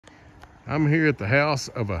I'm here at the house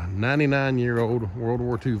of a 99-year-old World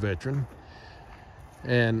War II veteran,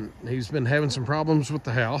 and he's been having some problems with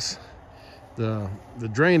the house. The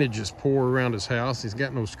drainage is poor around his house. He's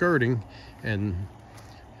got no skirting, and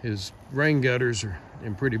his rain gutters are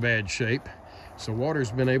in pretty bad shape. So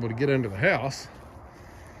water's been able to get under the house,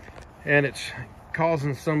 and it's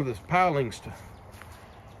causing some of this pilings to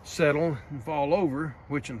settle and fall over,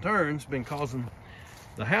 which in turn has been causing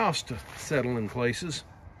the house to settle in places.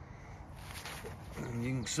 And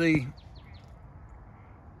you can see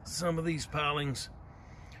some of these pilings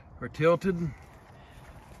are tilted,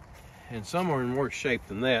 and some are in worse shape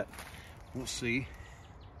than that. We'll see.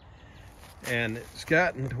 And it's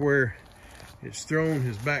gotten to where it's thrown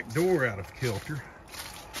his back door out of kilter,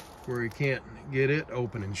 where he can't get it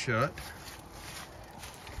open and shut.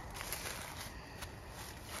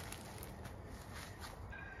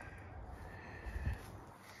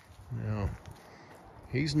 Now,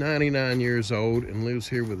 he's 99 years old and lives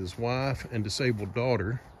here with his wife and disabled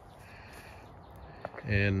daughter,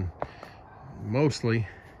 and mostly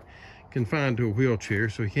confined to a wheelchair,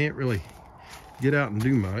 so he can't really get out and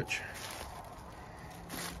do much.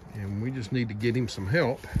 And we just need to get him some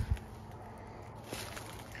help.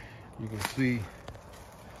 You can see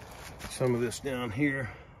some of this down here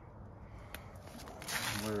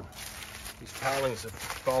where these pilings have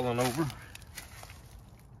fallen over.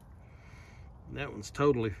 And that one's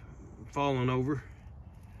totally fallen over.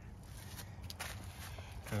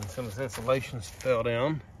 And some of this insulations fell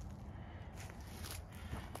down.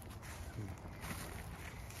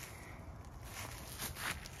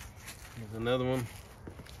 There's another one.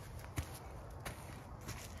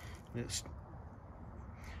 It's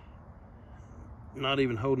not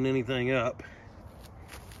even holding anything up.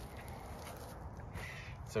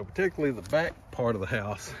 So particularly the back part of the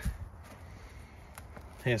house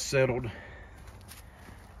has settled.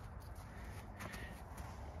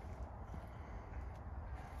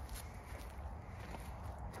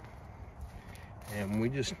 And we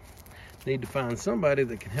just need to find somebody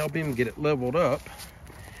that can help him get it leveled up.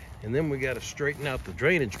 And then we got to straighten out the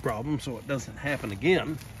drainage problem so it doesn't happen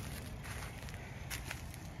again.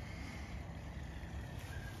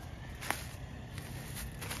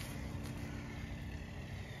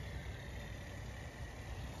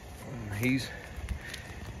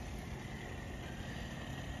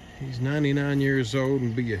 He's 99 years old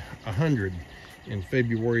and be 100 in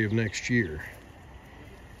February of next year.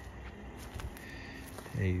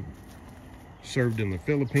 He served in the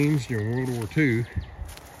Philippines during World War II,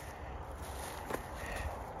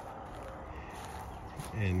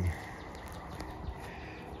 and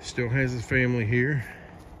still has his family here,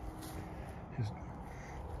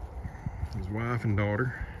 his wife and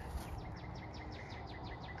daughter.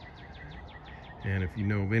 And if you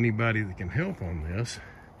know of anybody that can help on this,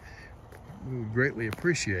 we would greatly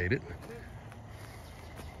appreciate it.